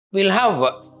We'll have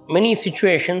many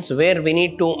situations where we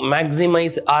need to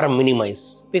maximize or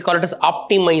minimize. We call it as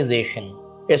optimization.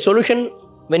 A solution,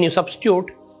 when you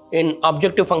substitute in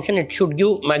objective function, it should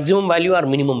give maximum value or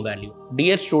minimum value.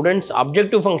 Dear students,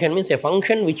 objective function means a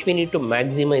function which we need to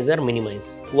maximize or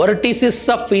minimize.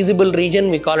 Vertices of feasible region,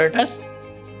 we call it as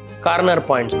corner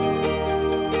points.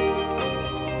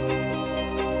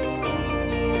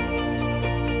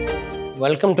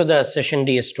 Welcome to the session,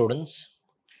 dear students.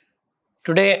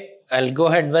 Today, I'll go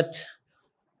ahead with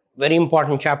very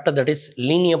important chapter, that is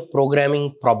linear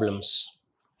programming problems.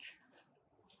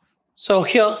 So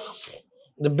here,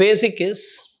 the basic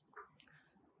is,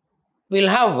 we'll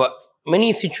have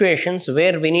many situations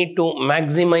where we need to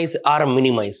maximize or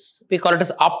minimize. We call it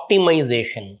as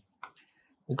optimization.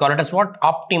 We call it as what?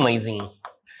 Optimizing.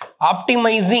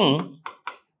 Optimizing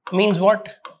means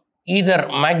what? Either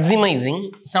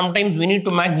maximizing, sometimes we need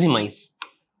to maximize,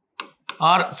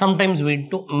 or sometimes we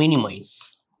need to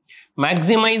minimize.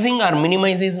 Maximizing or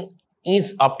minimizing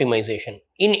is optimization.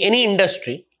 In any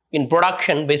industry, in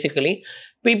production, basically,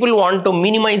 people want to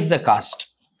minimize the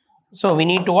cost. So we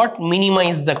need to what?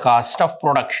 Minimize the cost of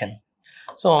production.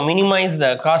 So minimize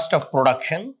the cost of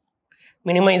production,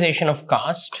 minimization of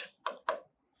cost,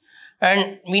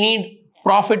 and we need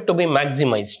profit to be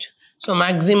maximized. So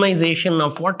maximization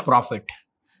of what? Profit.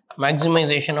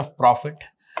 Maximization of profit.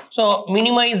 So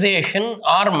minimization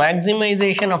or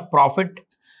maximization of profit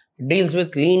deals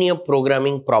with linear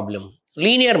programming problem.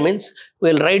 Linear means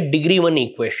we'll write degree 1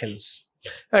 equations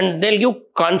and they'll give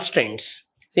constants.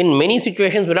 In many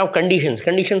situations we'll have conditions.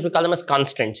 Conditions we call them as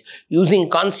constants. Using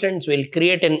constants we'll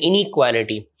create an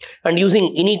inequality, and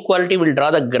using inequality we'll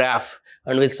draw the graph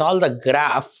and we'll solve the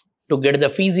graph to get the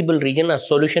feasible region or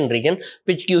solution region,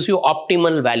 which gives you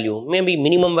optimal value, maybe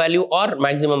minimum value or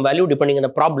maximum value depending on the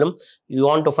problem. You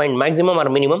want to find maximum or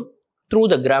minimum, through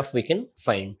the graph we can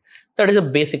find. That is a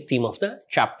basic theme of the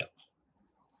chapter.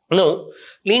 Now,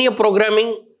 linear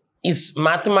programming is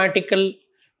mathematical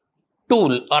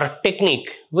tool or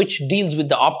technique which deals with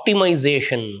the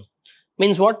optimization.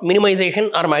 Means what? Minimization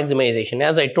or maximization.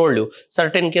 As I told you,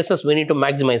 certain cases we need to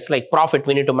maximize, like profit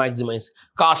we need to maximize,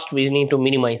 cost we need to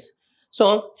minimize.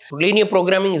 So linear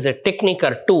programming is a technique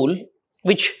or tool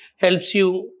which helps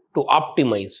you to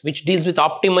optimize, which deals with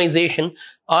optimization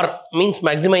or means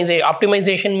maximization.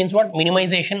 Optimization means what?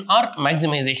 Minimization or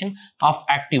maximization of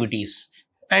activities,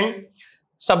 and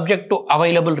subject to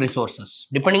available resources.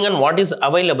 Depending on what is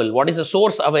available, what is the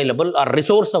source available or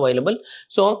resource available,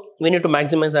 so we need to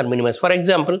maximize or minimize. For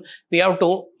example, we have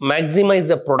to maximize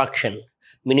the production,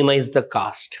 minimize the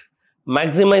cost,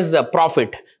 maximize the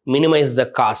profit, minimize the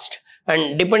cost,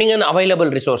 and depending on available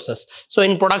resources. So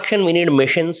in production we need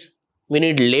machines, we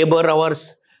need labor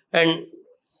hours, and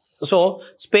so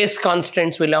space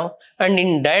constants will have, and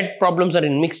in diet problems or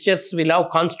in mixtures we'll have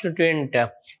constituent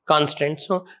constants.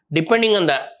 So depending on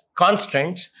the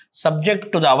constants,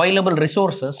 subject to the available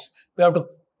resources, we have to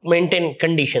maintain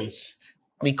conditions.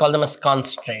 We call them as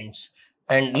constraints.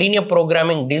 And linear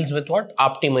programming deals with what?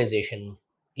 Optimization.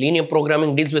 Linear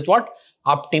programming deals with what?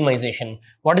 Optimization.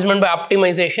 What is meant by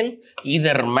optimization?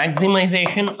 Either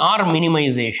maximization or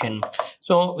minimization.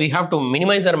 So we have to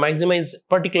minimize or maximize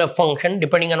particular function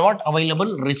depending on what?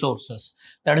 Available resources.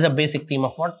 That is the basic theme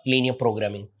of what? Linear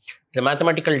programming. It's a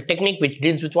mathematical technique which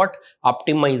deals with what?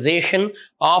 Optimization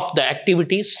of the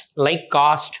activities like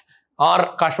cost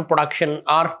or cost of production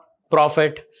or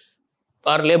profit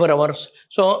or labor hours.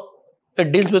 So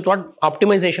it deals with what?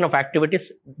 Optimization of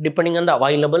activities depending on the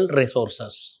available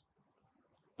resources.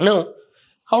 Now,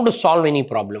 how to solve any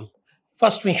problem?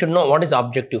 First, we should know what is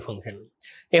objective function.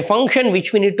 A function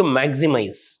which we need to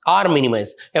maximize or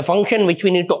minimize, a function which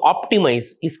we need to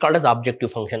optimize is called as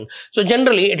objective function. So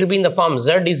generally, it will be in the form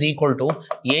z is equal to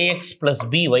ax plus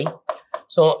by.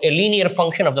 So a linear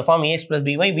function of the form ax plus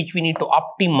by which we need to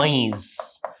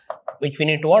optimize. Which we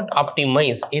need to what?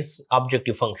 Optimize is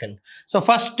objective function. So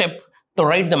first step, to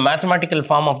write the mathematical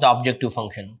form of the objective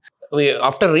function.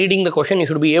 After reading the question, you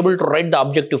should be able to write the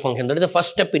objective function. That is the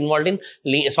first step involved in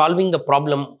solving the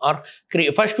problem. Or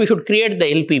first we should create the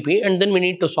LPP and then we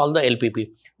need to solve the LPP.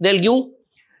 They'll give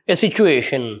a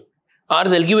situation or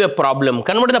they'll give a problem.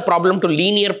 Convert the problem to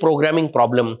linear programming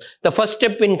problem. The first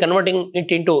step in converting it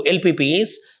into LPP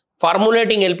is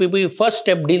formulating LPP. First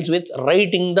step deals with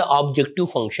writing the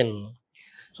objective function.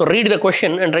 So read the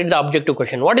question and write the objective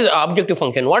question. What is the objective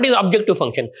function? What is objective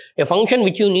function? A function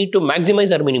which you need to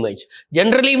maximize or minimize.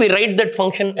 Generally, we write that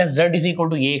function as z is equal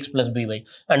to ax plus by.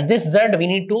 And this z we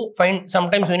need to find,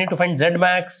 sometimes we need to find z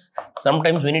max,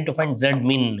 sometimes we need to find z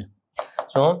min.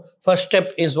 So first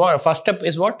step is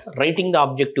what? Writing the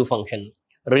objective function.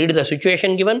 Read the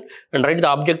situation given and write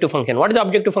the objective function. What is the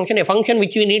objective function? A function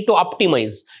which we need to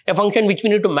optimize, a function which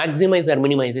we need to maximize or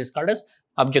minimize is called as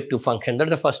objective function. That's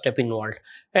the first step involved.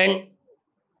 And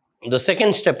the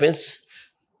second step is,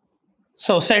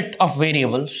 so set of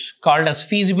variables called as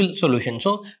feasible solution.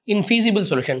 So in feasible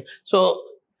solution, so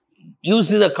use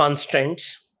the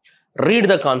constants, read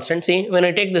the constants. See, when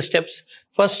I take the steps,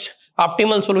 first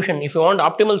optimal solution. If you want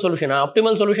optimal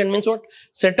solution means what?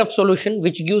 Set of solution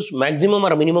which gives maximum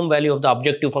or minimum value of the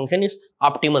objective function is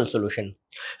optimal solution.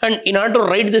 And in order to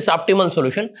write this optimal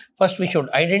solution, first we should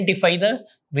identify the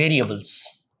variables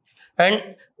and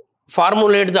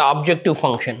formulate the objective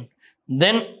function.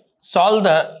 Then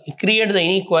create the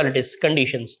inequalities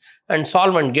conditions and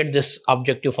solve and get this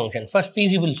objective function. First,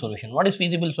 feasible solution. What is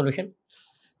feasible solution?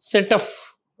 Set of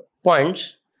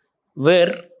points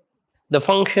where the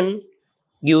function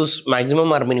gives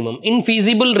maximum or minimum. In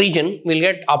feasible region, we'll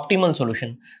get optimal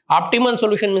solution. Optimal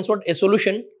solution means what? A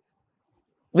solution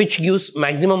which gives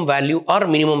maximum value or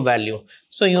minimum value.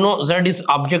 So you know Z is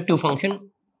objective function.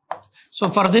 So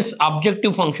for this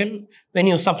objective function, when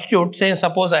you substitute, say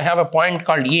suppose I have a point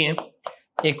called A,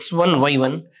 x1,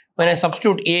 y1. When I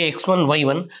substitute A, x1,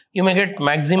 y1, you may get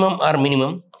maximum or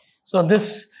minimum. So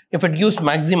this, if it gives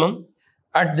maximum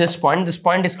at this point is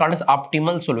called as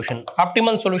optimal solution.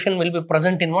 Optimal solution will be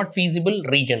present in what? Feasible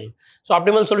region. So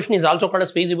optimal solution is also called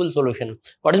as feasible solution.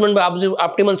 What is meant by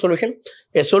optimal solution?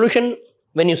 A solution,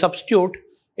 when you substitute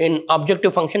in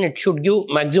objective function, it should give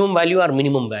maximum value or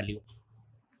minimum value.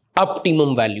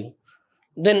 Optimum value.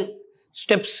 Then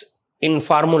steps in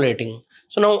formulating.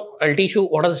 So now I'll teach you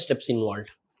what are the steps involved.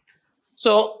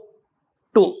 So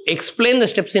to explain the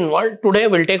steps involved, today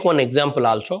we'll take one example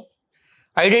also.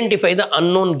 Identify the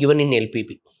unknown given in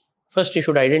LPP. First you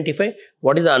should identify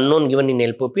what is the unknown given in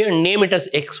LPP and name it as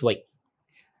XY.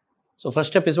 So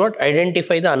first step is what?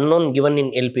 Identify the unknown given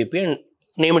in LPP and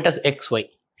name it as XY.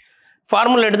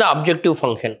 Formulate the objective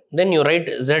function. Then you write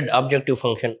Z objective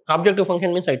function. Objective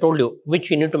function means I told you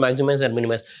which you need to maximize or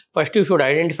minimize. First you should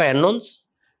identify unknowns,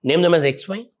 name them as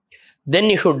XY. Then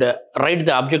you should write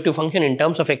the objective function in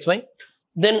terms of XY.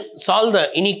 Then solve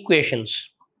the inequations,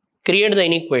 create the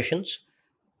inequations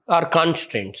or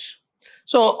constraints.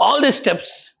 So all these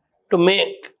steps to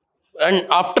make, and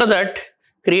after that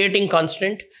creating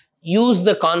constant, use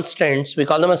the constants, we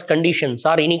call them as conditions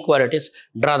or inequalities,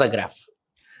 draw the graph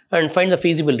and find the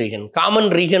feasible region. Common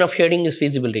region of shading is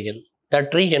feasible region.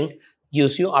 That region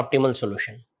gives you optimal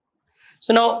solution.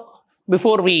 So now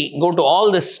before we go to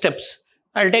all these steps,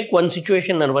 I'll take one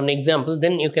situation or one example,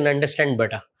 then you can understand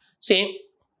better. Say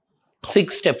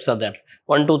 6 steps are there.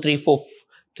 1, 2, 3,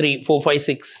 4, 5,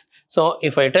 6. So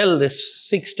if I tell this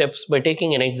 6 steps by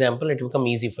taking an example, it will become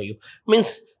easy for you.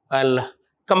 Means I'll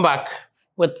come back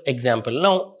with example.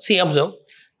 Now see, observe,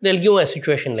 they'll give a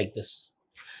situation like this.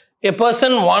 A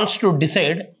person wants to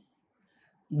decide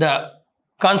the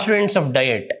constituents of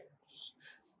diet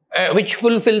which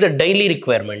fulfill the daily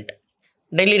requirement.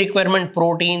 Daily requirement: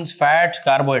 proteins, fats,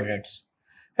 carbohydrates.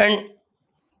 And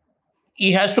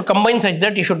he has to combine such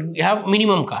that he should have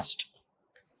minimum cost.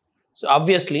 So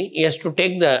obviously he has to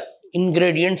take the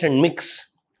ingredients and mix,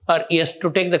 or he has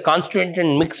to take the constituent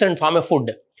and mix and form a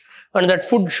food. And that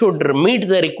food should meet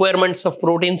the requirements of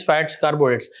proteins, fats,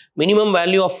 carbohydrates. Minimum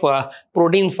value of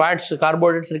protein, fats,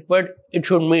 carbohydrates required, it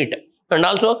should meet. And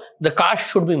also the cost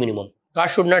should be minimum.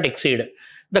 Cost should not exceed.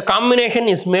 The combination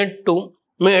is made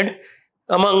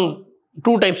among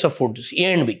 2 types of foods, A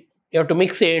and B. You have to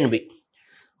mix A and B,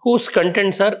 whose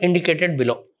contents are indicated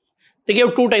below. They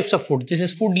give 2 types of food. This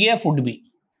is food A, food B.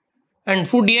 And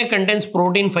food A contains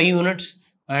protein 5 units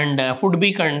and food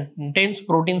B contains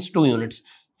proteins 2 units.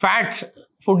 Fats,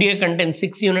 food A contains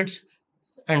 6 units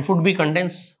and food B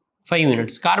contains 5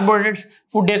 units. Carbohydrates,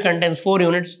 food A contains 4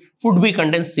 units, food B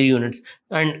contains 3 units.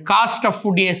 And cost of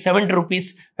food A is 70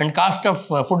 rupees and cost of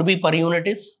food B per unit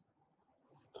is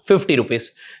 50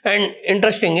 rupees. And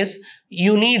interesting is,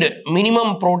 you need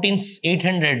minimum proteins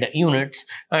 800 units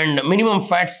and minimum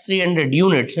fats 300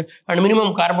 units and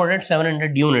minimum carbohydrates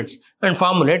 700 units and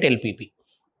formulate LPP.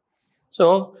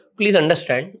 So please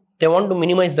understand, they want to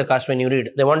minimize the cost. When you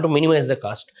read, they want to minimize the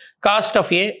cost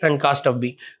of A and cost of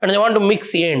B, and they want to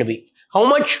mix A and B. How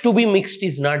much to be mixed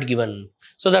is not given.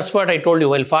 So that's what I told you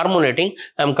while formulating.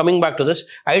 I'm coming back to this.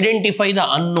 Identify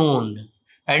the unknown.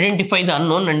 Identify the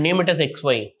unknown and name it as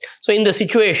XY. So in the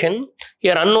situation,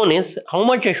 here unknown is how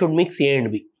much I should mix A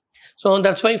and B. So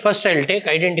that's why first I'll take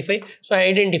identify. So I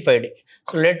identified it.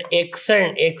 So let X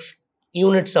and X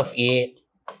units of A,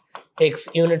 X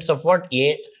units of what?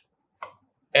 A,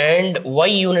 and Y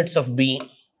units of B,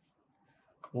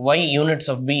 Y units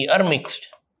of B are mixed.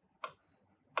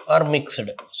 are mixed.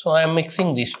 So I am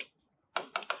mixing these two.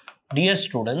 Dear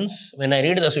students, when I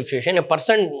read the situation, a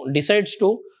person decides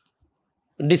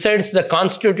the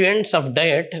constituents of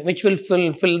diet which will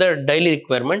fulfill the daily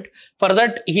requirement. For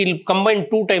that, he will combine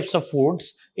two types of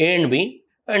foods, A and B,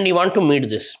 and he want to meet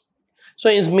this. So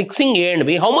he is mixing A and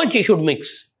B. How much he should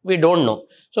mix? We don't know.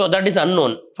 So that is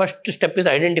unknown. First step is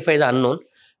identify the unknown.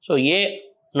 So A,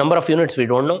 number of units we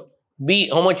don't know. B,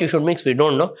 how much you should mix, we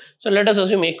don't know. So let us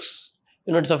assume X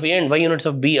units of A and Y units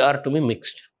of B are to be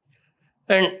mixed.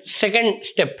 And second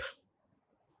step,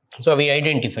 so we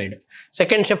identified.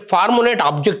 Second step, formulate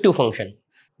objective function.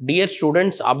 Dear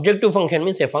students, objective function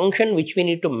means a function which we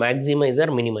need to maximize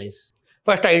or minimize.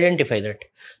 First identify that.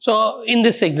 So in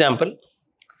this example,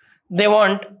 they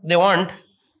want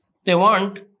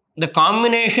the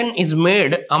combination is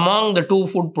made among the two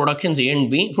food products A and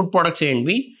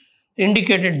B,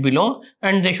 indicated below,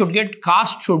 and they should get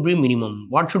cost should be minimum.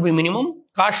 What should be minimum?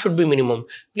 Cost should be minimum.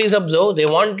 Please observe, they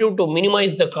want you to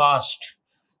minimize the cost.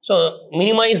 So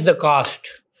minimize the cost.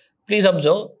 Please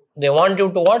observe, they want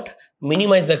you to what?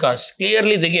 Minimize the cost.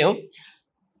 Clearly they give,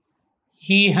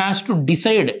 he has to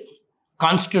decide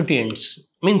constituents,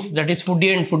 means that is food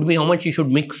A and food B, how much he should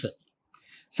mix,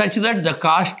 such that the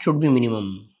cost should be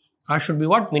minimum. Cost should be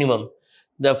what? Minimum.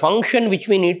 The function which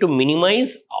we need to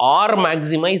minimize or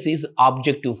maximize is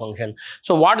objective function.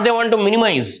 So what they want to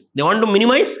minimize? They want to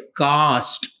minimize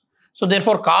cost. So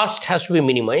therefore cost has to be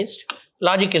minimized.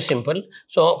 Logic is simple.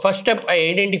 So first step I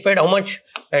identified how much,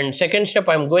 and second step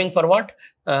I am going for what?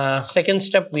 Second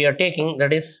step we are taking,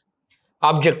 that is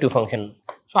objective function.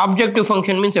 So objective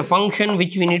function means a function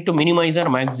which we need to minimize or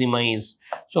maximize.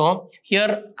 So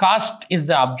here cost is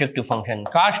the objective function.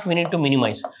 Cost we need to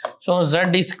minimize. So Z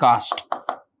is cost.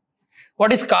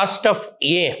 What is cost of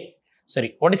A?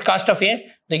 Sorry, what is cost of A?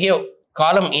 They give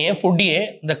column A, food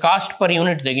A, the cost per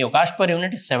unit they give. Cost per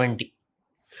unit is 70.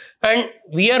 And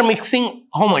we are mixing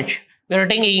how much? We are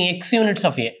taking X units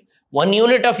of A. 1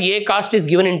 unit of A cost is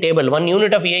given in table. 1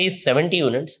 unit of A is 70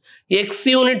 units. X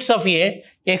units of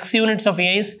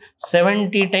A is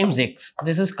 70 times X.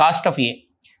 This is cost of A.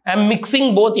 I am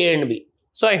mixing both A and B.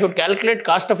 So I should calculate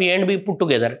cost of A and B put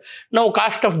together. Now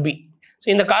cost of B. So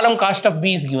in the column cost of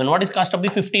B is given. What is cost of B?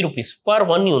 50 rupees per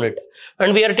 1 unit.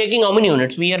 And we are taking how many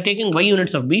units? We are taking Y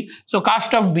units of B. So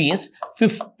cost of B is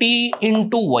 50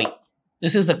 into Y.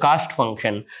 This is the cost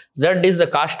function. Z is the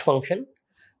cost function.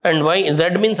 And Y,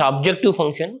 Z means objective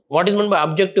function. What is meant by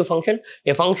objective function?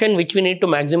 A function which we need to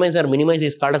maximize or minimize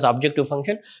is called as objective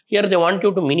function. Here they want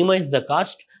you to minimize the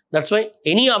cost. That's why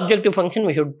any objective function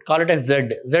we should call it as Z.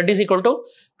 Z is equal to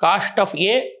cost of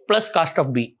A plus cost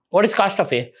of B. What is cost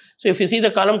of A? So if you see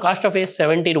the column cost of A is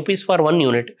 70 rupees for 1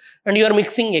 unit and you are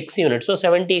mixing X units. So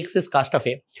 70X is cost of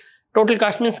A. Total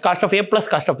cost means cost of A plus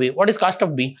cost of B. What is cost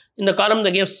of B? In the column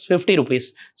they give 50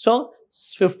 rupees. So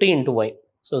 50 into Y.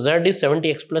 So Z is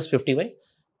 70X plus 50Y.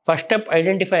 First step,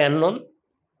 identify unknown.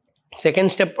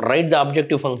 Second step, write the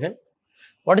objective function.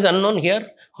 What is unknown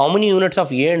here? How many units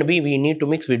of A and B we need to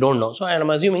mix? We don't know. So I am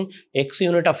assuming X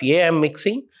unit of A I am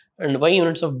mixing and Y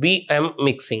units of B I am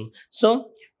mixing.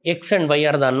 So X and Y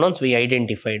are the unknowns we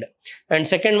identified. And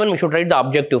second one, we should write the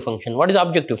objective function. What is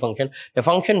objective function? A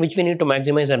function which we need to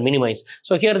maximize or minimize.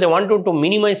 So here they want you to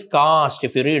minimize cost.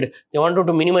 If you read, they want you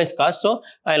to minimize cost. So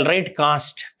I'll write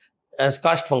cost as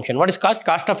cost function. What is cost?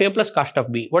 Cost of A plus cost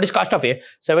of B. What is cost of A?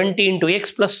 70 into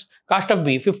X plus cost of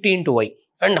B, 50 into Y.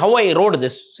 And how I wrote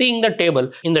this? Seeing the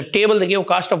table. In the table, they give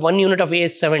cost of 1 unit of A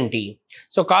is 70.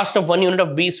 So cost of 1 unit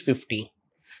of B is 50.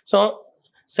 So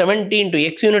 70 into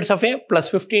X units of A plus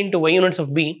 50 into Y units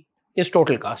of B is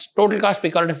total cost. Total cost we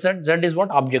call it as Z. Z is what?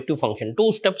 Objective function.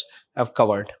 2 steps I've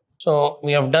covered. So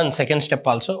we have done second step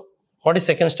also. What is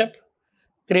second step?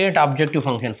 Create objective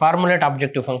function. Formulate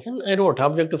objective function. I wrote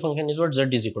objective function is what? Z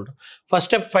is equal to. First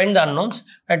step, find the unknowns.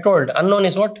 I told unknown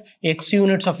is what? X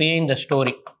units of A in the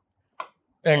story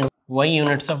and Y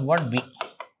units of what? B.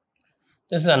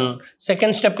 This is unknown.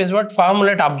 Second step is what?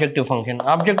 Formulate objective function.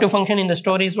 Objective function in the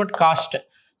story is what? Cost.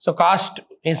 So cost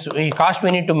we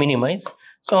need to minimize.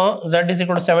 So Z is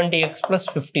equal to 70X plus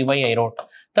 50Y I wrote.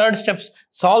 Third step,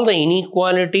 solve the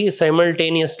inequality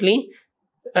simultaneously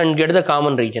and get the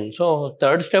common region. So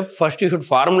third step, first you should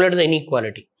formulate the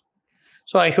inequality.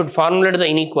 So I should formulate the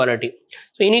inequality.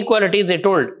 So inequality, they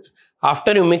told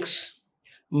after you mix,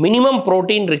 minimum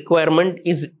protein requirement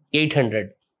is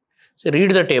 800. So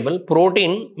read the table.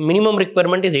 Protein minimum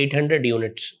requirement is 800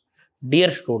 units.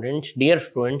 Dear students,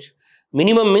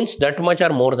 minimum means that much or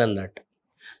more than that.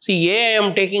 See, A I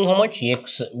am taking how much?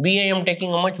 X. B I am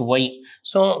taking how much? Y.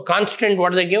 So constant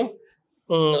what they give?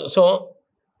 So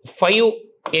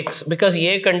 5X, because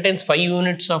A contains 5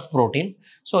 units of protein.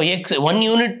 So X, one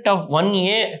unit of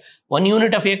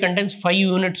A contains 5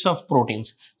 units of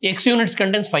proteins. X units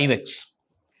contains 5x.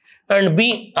 And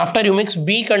B, after you mix,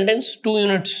 B contains 2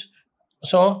 units.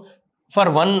 So for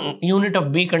 1 unit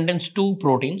of B contains 2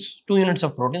 proteins, 2 units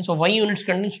of protein. So Y units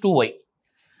contains 2Y.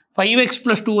 5x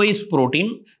plus 2y is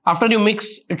protein. After you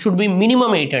mix, it should be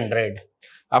minimum 800.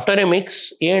 After a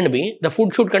mix A and B, the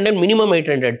food should contain minimum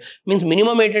 800. Means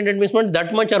minimum 800 means not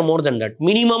that much or more than that.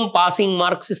 Minimum passing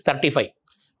marks is 35.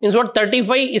 Means what?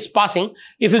 35 is passing.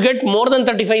 If you get more than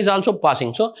 35 is also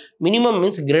passing. So minimum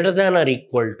means greater than or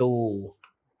equal to.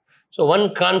 So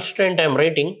one constant I am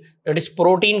writing, that is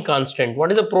protein constant.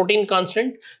 What is a protein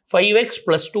constant? 5x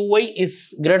plus 2y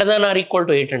is greater than or equal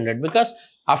to 800, because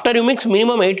after you mix,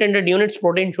 minimum 800 units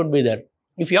protein should be there.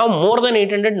 If you have more than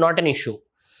 800, not an issue.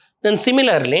 Then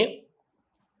similarly,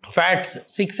 fats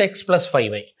 6x plus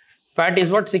 5y. Fat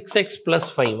is what? 6x plus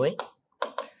 5y.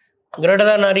 Greater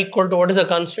than or equal to what is a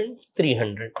constant?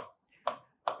 300.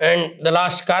 And the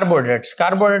last carbohydrates.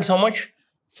 Carbohydrates how much?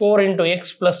 4 into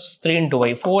x plus 3 into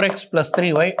y. 4x plus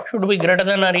 3y should be greater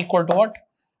than or equal to what?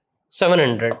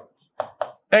 700.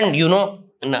 And you know,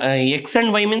 x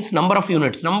and y means number of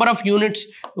units. Number of units,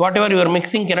 whatever you are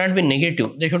mixing cannot be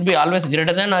negative. They should be always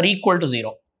greater than or equal to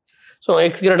 0. So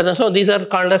x greater than, so these are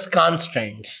called as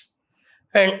constants.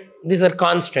 And these are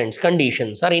constants,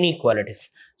 conditions or inequalities.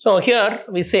 So here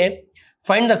we say,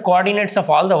 find the coordinates of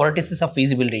all the vertices of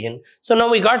feasible region. So now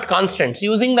we got constants.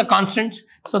 Using the constants,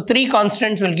 so 3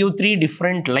 constants will give 3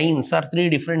 different lines or 3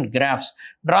 different graphs.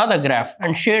 Draw the graph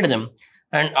and shade them.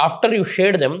 And after you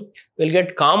shade them, we'll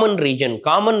get common region.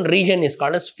 Common region is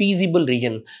called as feasible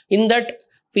region. In that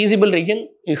feasible region,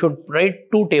 you should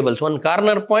write 2 tables, one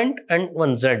corner point and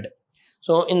one Z.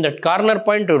 So in that corner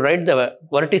point, to write the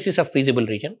vertices of feasible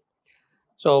region.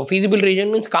 So feasible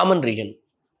region means common region.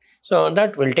 So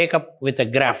that will take up with a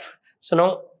graph. So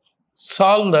now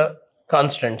solve the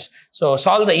constants. So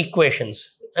solve the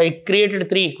equations. I created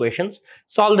 3 equations.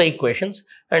 Solve the equations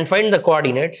and find the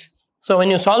coordinates. So when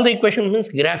you solve the equation means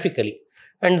graphically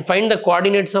and find the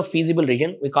coordinates of feasible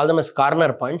region, we call them as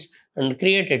corner points, and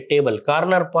create a table,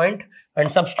 corner point,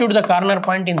 and substitute the corner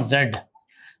point in Z.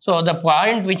 So the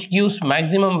point which gives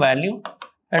maximum value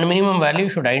and minimum value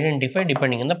should identify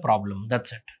depending on the problem.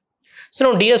 That's it.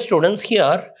 So now dear students,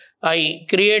 here I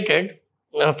created,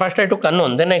 first I took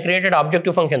unknown, then I created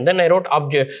objective function, then I wrote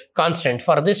object constant.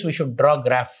 For this we should draw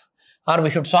graph, or we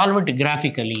should solve it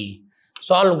graphically.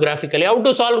 Solve graphically. How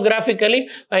to solve graphically?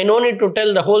 I no need to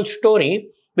tell the whole story,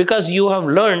 because you have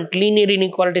learned linear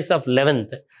inequalities of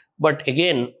 11th. But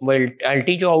again, well, I'll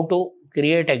teach you how to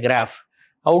create a graph,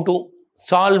 how to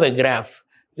solve a graph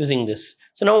using this.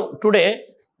 So now today,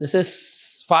 this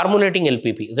is formulating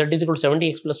LPP. Z is equal to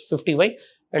 70x plus 50y,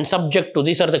 and subject to,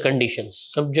 these are the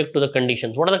conditions. Subject to the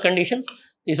conditions. What are the conditions?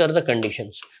 These are the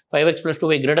conditions. 5x plus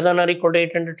 2y greater than or equal to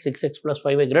 800, 6x plus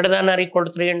 5y greater than or equal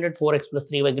to 300, 4x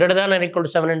plus 3y greater than or equal to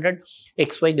 700,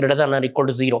 xy greater than or equal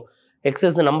to 0. X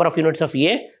is the number of units of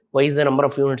A, y is the number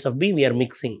of units of B. We are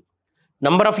mixing.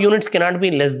 Number of units cannot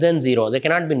be less than 0. They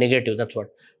cannot be negative. That's what.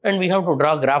 And we have to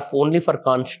draw graph only for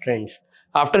constants.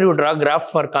 After you draw graph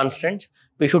for constants,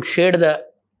 we should shade the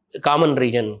common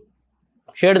region.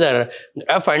 Shade the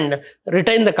graph and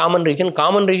retain the common region.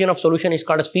 Common region of solution is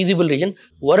called as feasible region.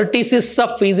 Vertices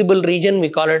of feasible region, we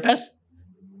call it as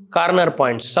corner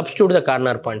points. Substitute the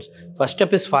corner points. First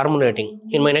step is formulating.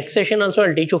 In my next session also,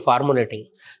 I'll teach you formulating.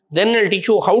 Then I'll teach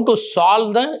you how to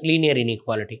solve the linear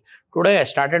inequality. Today I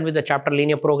started with the chapter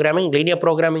linear programming. Linear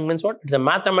programming means what? It's a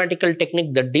mathematical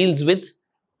technique that deals with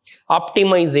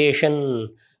optimization.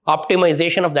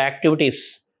 Optimization of the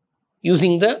activities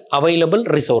using the available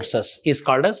resources is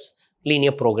called as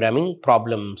linear programming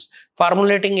problems.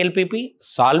 Formulating LPP,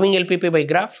 solving LPP by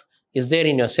graph is there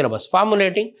in your syllabus.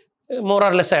 Formulating, more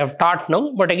or less I have taught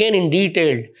now, but again in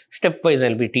detailed stepwise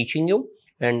I'll be teaching you,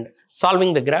 and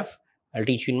solving the graph I'll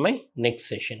teach you in my next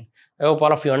session. I hope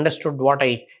all of you understood what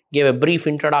I gave a brief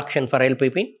introduction for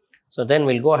LPP. So then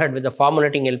we'll go ahead with the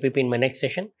formulating LPP in my next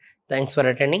session. Thanks for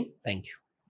attending. Thank you.